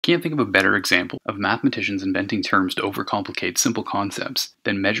can't think of a better example of mathematicians inventing terms to overcomplicate simple concepts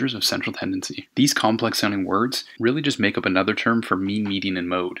than measures of central tendency. These complex sounding words really just make up another term for mean, median, and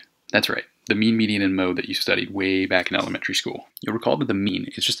mode. That's right, the mean, median, and mode that you studied way back in elementary school. You'll recall that the mean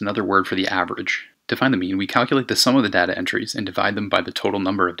is just another word for the average. To find the mean, we calculate the sum of the data entries and divide them by the total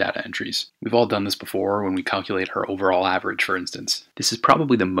number of data entries. We've all done this before when we calculate our overall average, for instance. This is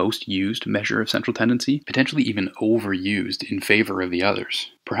probably the most used measure of central tendency, potentially even overused in favor of the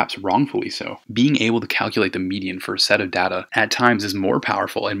others. Perhaps wrongfully so. Being able to calculate the median for a set of data at times is more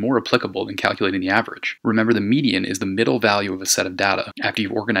powerful and more applicable than calculating the average. Remember, the median is the middle value of a set of data after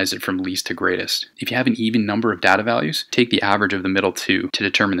you've organized it from least to greatest. If you have an even number of data values, take the average of the middle two to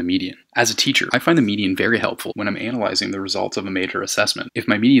determine the median. As a teacher, I find the median very helpful when I'm analyzing the results of a major assessment. If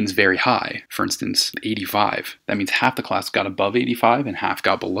my median is very high, for instance 85, that means half the class got above 85 and half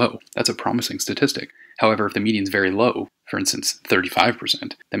got below. That's a promising statistic. However, if the median is very low, for instance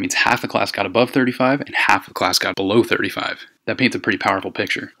 35%, that means half the class got above 35 and half the class got below 35. That paints a pretty powerful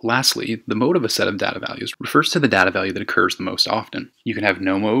picture. Lastly, the mode of a set of data values refers to the data value that occurs the most often. You can have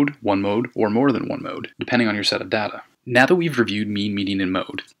no mode, one mode, or more than one mode, depending on your set of data. Now that we've reviewed mean, median, and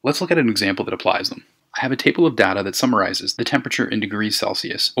mode, let's look at an example that applies them. I have a table of data that summarizes the temperature in degrees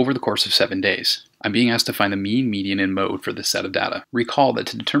Celsius over the course of 7 days. I'm being asked to find the mean, median, and mode for this set of data. Recall that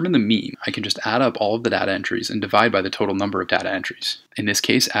to determine the mean, I can just add up all of the data entries and divide by the total number of data entries. In this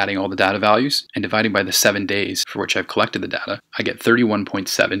case, adding all the data values and dividing by the 7 days for which I've collected the data, I get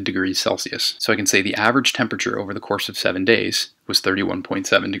 31.7 degrees Celsius. So I can say the average temperature over the course of 7 days was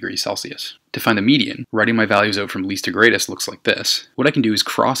 31.7 degrees Celsius. To find the median, writing my values out from least to greatest looks like this. What I can do is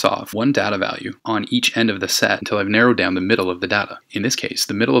cross off one data value on each end of the set until I've narrowed down the middle of the data. In this case,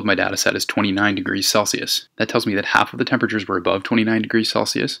 the middle of my data set is 29 degrees Celsius. That tells me that half of the temperatures were above 29 degrees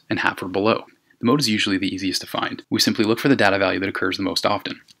Celsius and half were below. The mode is usually the easiest to find. We simply look for the data value that occurs the most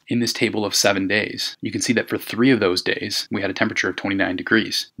often. In this table of 7 days, you can see that for 3 of those days, we had a temperature of 29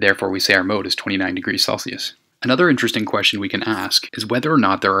 degrees. Therefore, we say our mode is 29 degrees Celsius. Another interesting question we can ask is whether or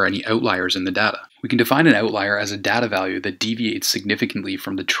not there are any outliers in the data. We can define an outlier as a data value that deviates significantly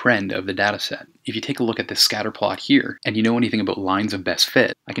from the trend of the dataset. If you take a look at this scatter plot here, and you know anything about lines of best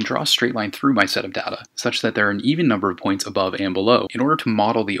fit, I can draw a straight line through my set of data, such that there are an even number of points above and below in order to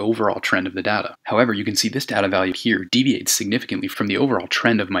model the overall trend of the data. However, you can see this data value here deviates significantly from the overall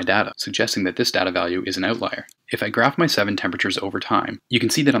trend of my data, suggesting that this data value is an outlier. If I graph my 7 temperatures over time, you can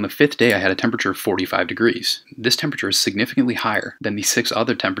see that on the 5th day I had a temperature of 45 degrees. This temperature is significantly higher than the 6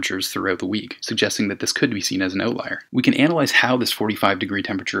 other temperatures throughout the week, suggesting that this could be seen as an outlier. We can analyze how this 45-degree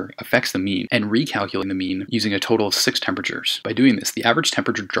temperature affects the mean and recalculate the mean using a total of 6 temperatures. By doing this, the average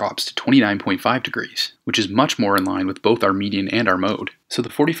temperature drops to 29.5 degrees, which is much more in line with both our median and our mode. So the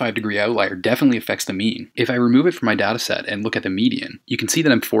 45-degree outlier definitely affects the mean. If I remove it from my dataset and look at the median, you can see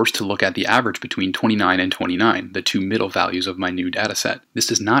that I'm forced to look at the average between 29 and 29, the 2 middle values of my new dataset. This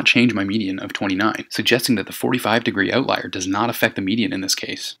does not change my median of 29, suggesting that the 45-degree outlier does not affect the median in this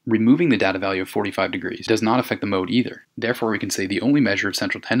case. Removing the data value of 45 degrees does not affect the mode either. Therefore, we can say the only measure of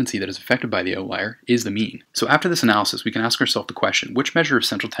central tendency that is affected by the outlier is the mean. So after this analysis, we can ask ourselves the question, which measure of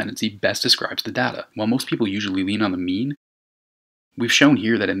central tendency best describes the data? While most people usually lean on the mean, we've shown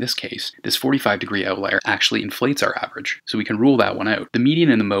here that in this case, this 45-degree outlier actually inflates our average, so we can rule that one out. The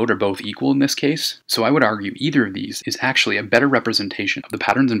median and the mode are both equal in this case, so I would argue either of these is actually a better representation of the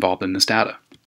patterns involved in this data.